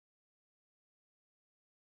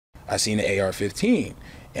I seen the AR-15,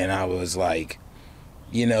 and I was like,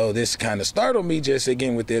 you know, this kind of startled me just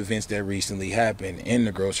again with the events that recently happened in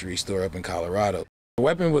the grocery store up in Colorado. The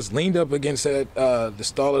weapon was leaned up against the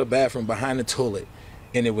stall of the bathroom behind the toilet,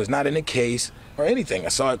 and it was not in a case or anything. I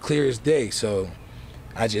saw it clear as day, so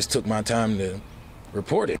I just took my time to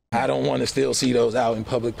report it. I don't want to still see those out in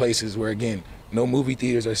public places where, again, no movie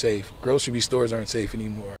theaters are safe. Grocery stores aren't safe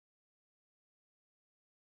anymore.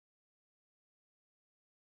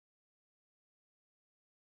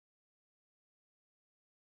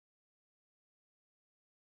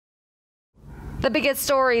 The biggest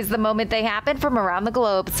stories the moment they happen from around the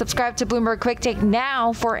globe. Subscribe to Bloomberg Quick Take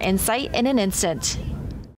now for insight in an instant.